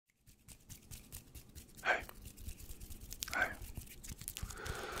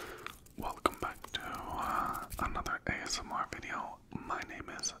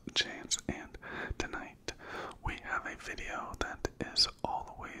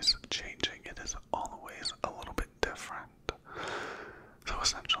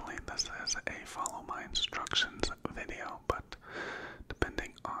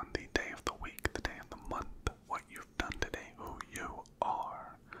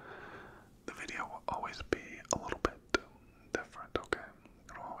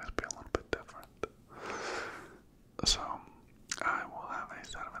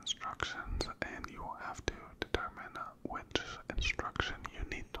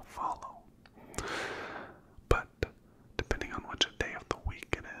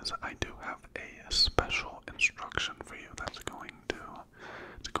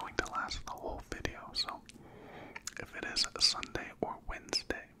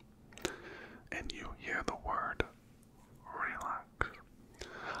hear the word relax,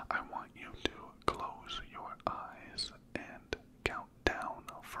 I want you to close your eyes and count down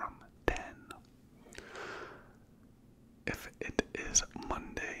from 10. If it is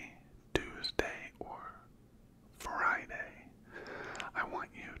Monday, Tuesday, or Friday, I want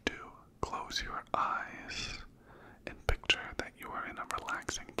you to close your eyes and picture that you are in a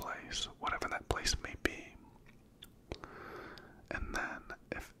relaxing place, whatever that place may be. And then,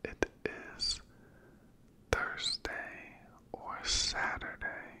 if it is Thursday or Saturday,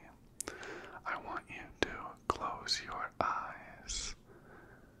 I want you to close your eyes.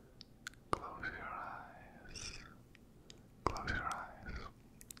 Close your eyes. Close your eyes.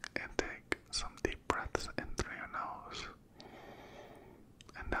 And take some deep breaths in through your nose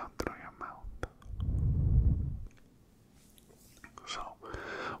and out through your mouth. So,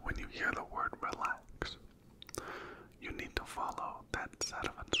 when you hear the word relax, you need to follow that set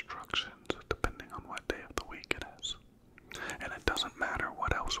of instructions depending on what day of the week it is. And it doesn't matter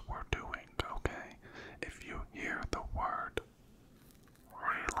what else we're doing, okay? If you hear the word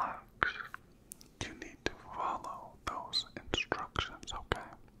relax, you need to follow those instructions, okay?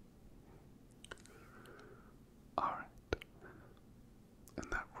 Alright.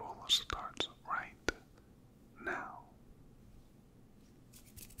 And that rule starts right now.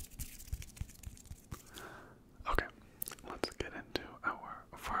 Okay, let's get into our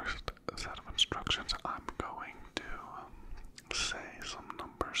first set of instructions. I'm going to say some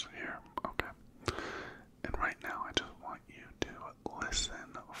numbers here, okay? And right now I just want you to listen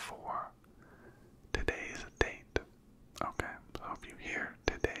for today's date, okay? So if you hear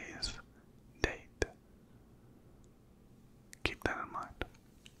today's date, keep that in mind.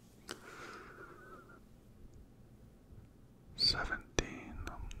 17,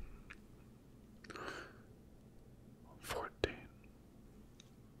 14,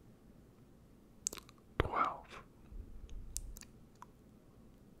 12,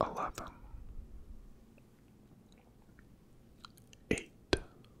 11, 8,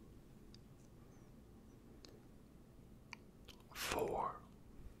 4,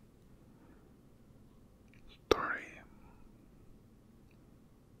 3,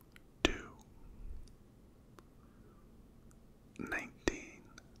 2, 19,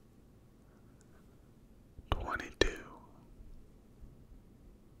 22,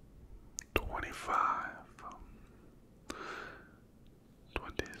 25,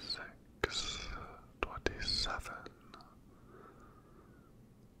 26, 27,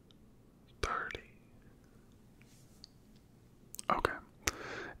 30. Okay,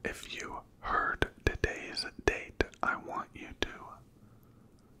 if you heard today's date, I want you to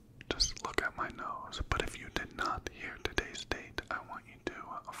just look at my nose. But if you did not hear today's date, I want you to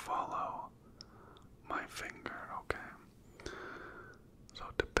follow my finger, okay? So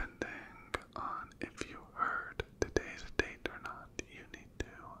depending on if you heard today's date or not, you need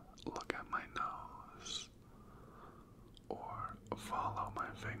to look at my nose or follow my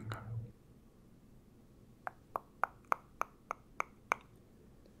finger.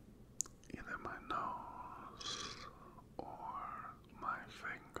 Either my nose or my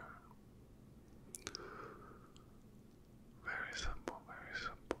finger. Very simple, very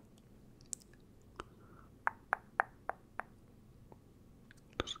simple.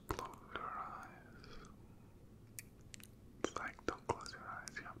 Just close your eyes. It's like, don't close your eyes,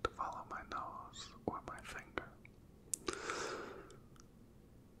 you have to follow my nose or my finger.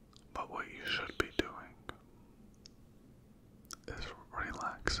 But what you should be doing is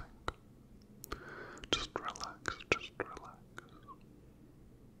relaxing. Just relax, just relax.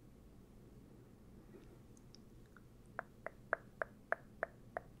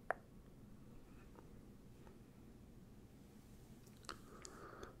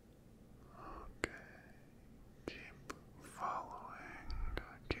 Okay, keep following,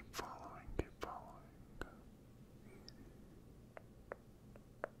 keep following, keep following.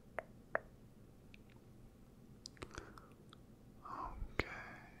 Okay.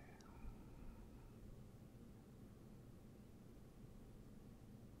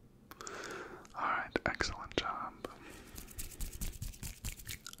 Alright, excellent job.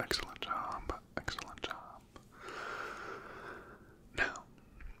 Excellent job, excellent job. Now,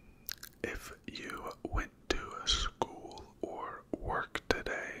 if you went to a school or work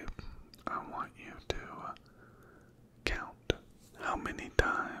today, I want you to count how many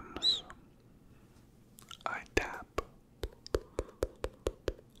times I tap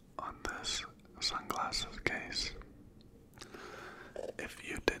on this sunglasses case. If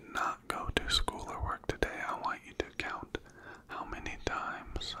you did not go to school or work today, I want you to count how many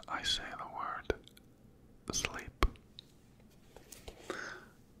times I say the word sleep.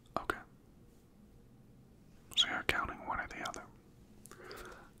 Okay.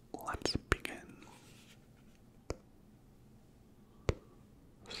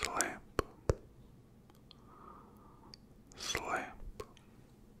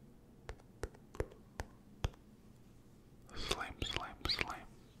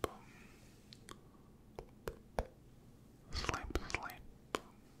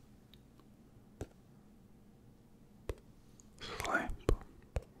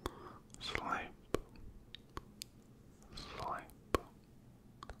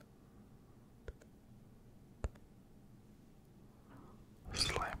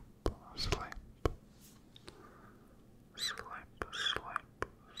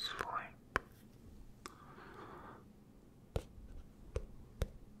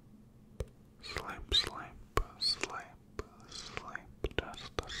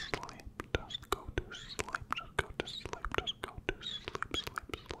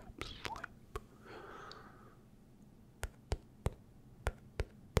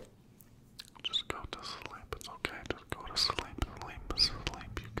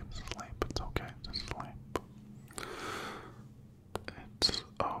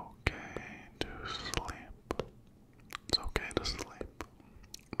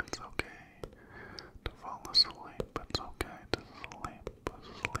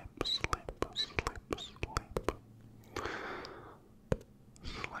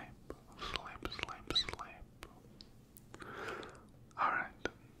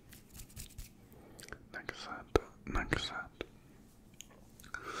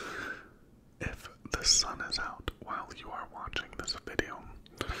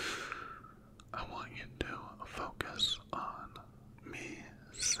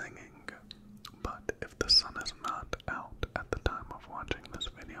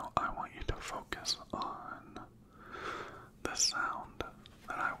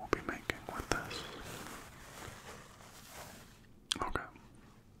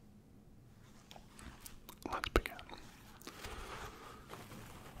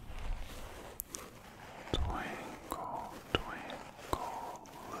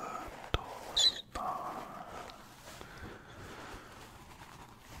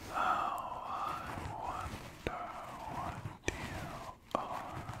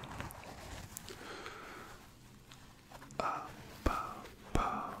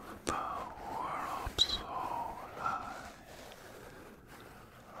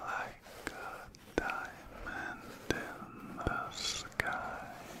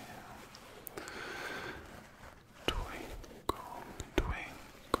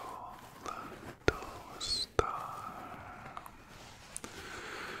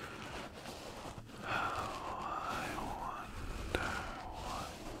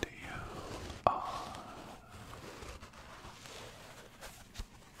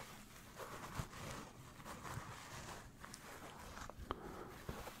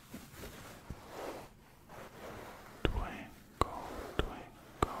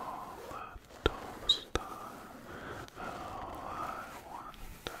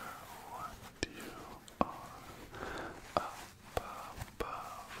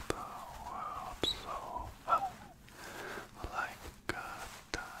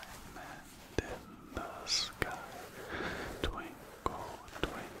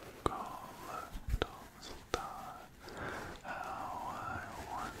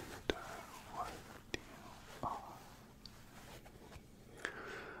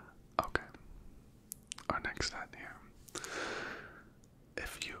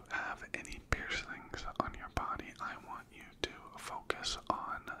 have any piercings on your body, I want you to focus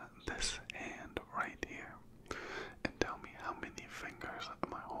on this hand right here and tell me how many fingers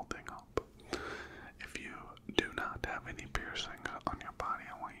am I holding up. If you do not have any piercings on your body,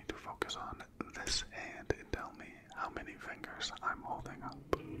 I want you to focus on this hand and tell me how many fingers I'm holding up.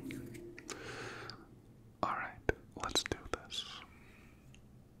 Alright, let's do this.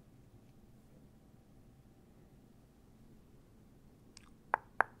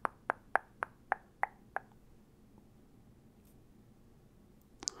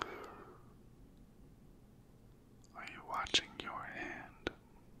 Are you watching your hand?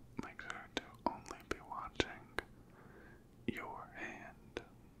 Make sure to only be watching your hand.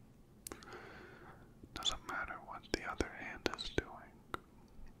 Doesn't matter what the other hand is doing.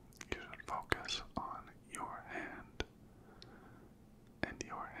 You should focus on your hand and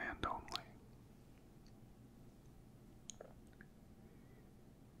your hand only.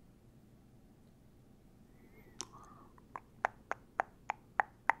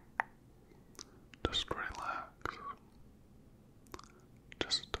 Just relax.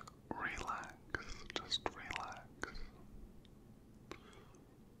 Just relax. Just relax.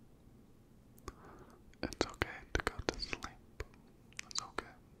 It's okay to go to sleep. It's okay.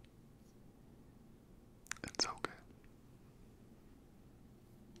 It's okay.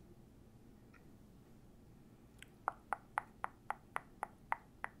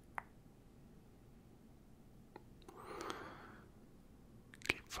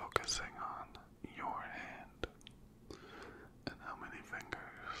 Keep focusing on your hand and how many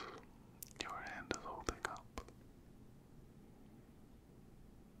fingers your hand is holding up.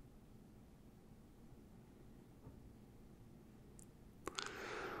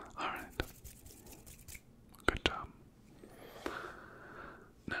 Alright. Good job.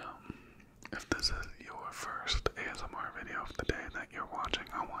 Now, if this is your first ASMR video of the day that you're watching,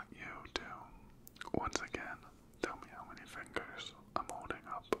 I want you to, once again, tell me how many fingers I'm holding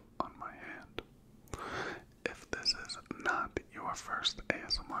up on my hand. If this is not your first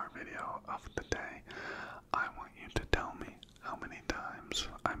ASMR video of the day, I want you to tell me how many times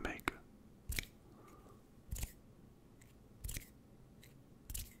I make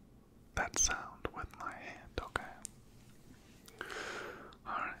that sound with my hand, okay?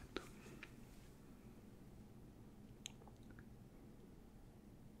 Alright.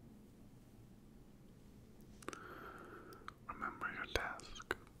 Remember your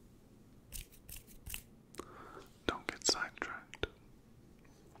task. Don't get sidetracked.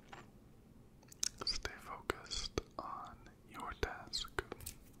 Stay focused on your task.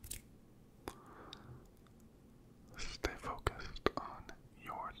 Stay focused on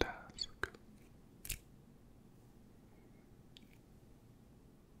your task.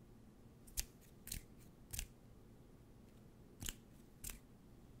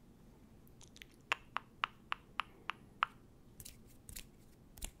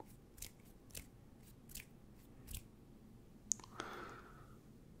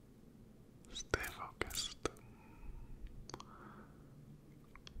 Stay focused.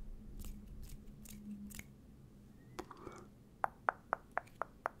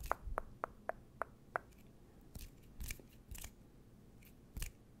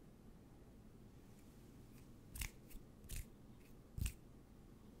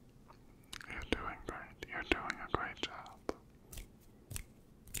 You're doing great. You're doing a great job.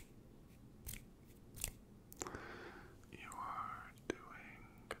 You are doing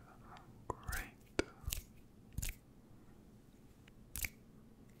great.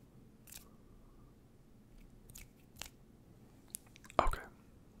 Okay.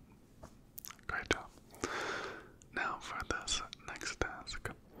 Great job. Now for this next task.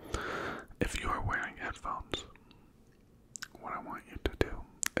 If you are wearing headphones, what I want you to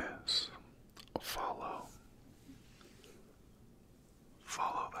do is follow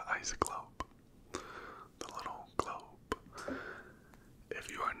the ice globe, the little globe.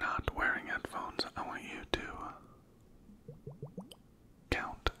 If you are not wearing headphones, I want you to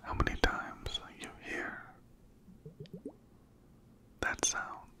count how many times you hear that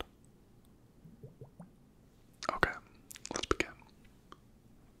sound. Okay, let's begin.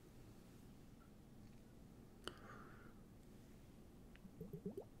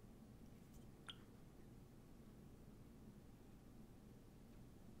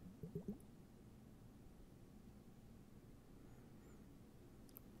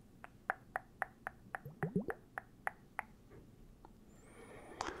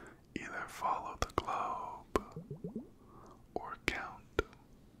 Either follow the globe or count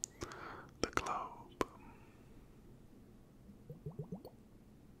the globe.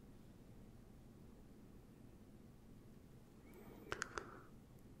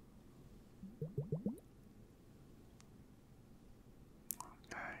 Okay,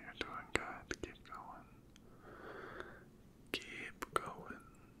 you're doing good. Keep going. Keep going.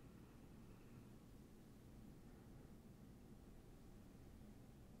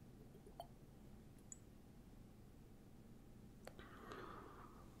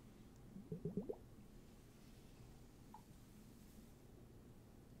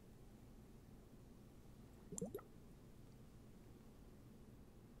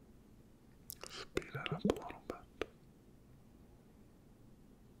 Speed it up a little bit.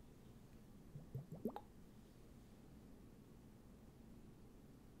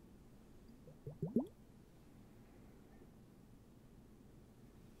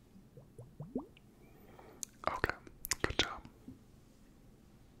 Okay, good job.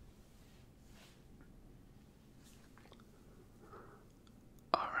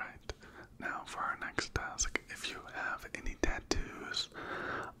 Alright, now for our next task. If you have any tattoos,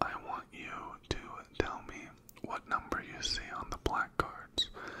 I want you to tell me what number you see on the black cards.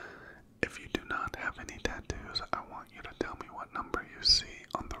 If you do not have any tattoos, I want you to tell me what number you see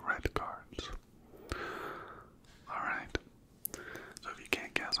on the red cards. Alright, so if you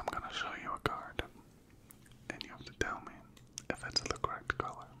can't guess, I'm going to show you a card, and you have to tell me if it's the correct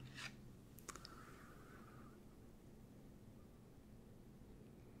color.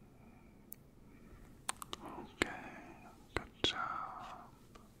 Okay, good job.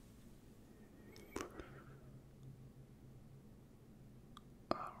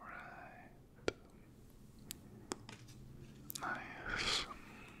 Alright. Nice.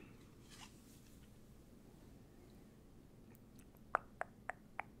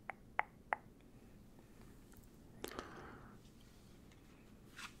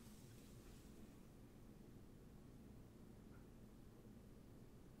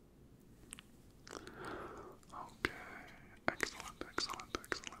 Okay. Excellent, excellent,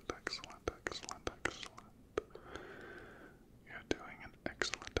 excellent, excellent, excellent, excellent. You're doing an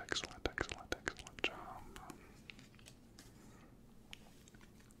excellent, excellent, excellent, excellent job.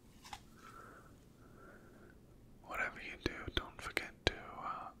 Whatever you do, don't forget to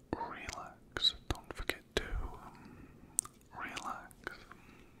relax. Don't forget to relax.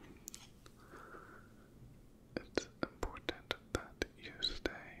 It's important that you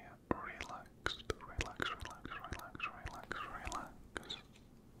stay relaxed. Relax, relax, relax, relax, relax.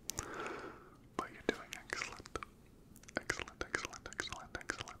 But you're doing excellent. Excellent, excellent, excellent,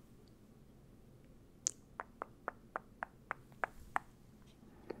 excellent.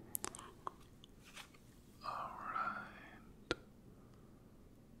 Alright.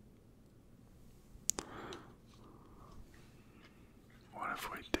 What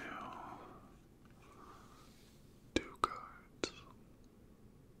if we do two cards?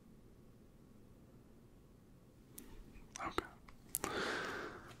 Okay.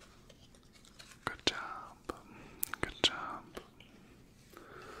 Good job. Good job.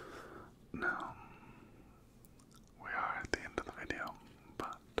 Now, we are at the end of the video,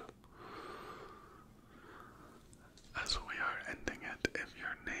 but as we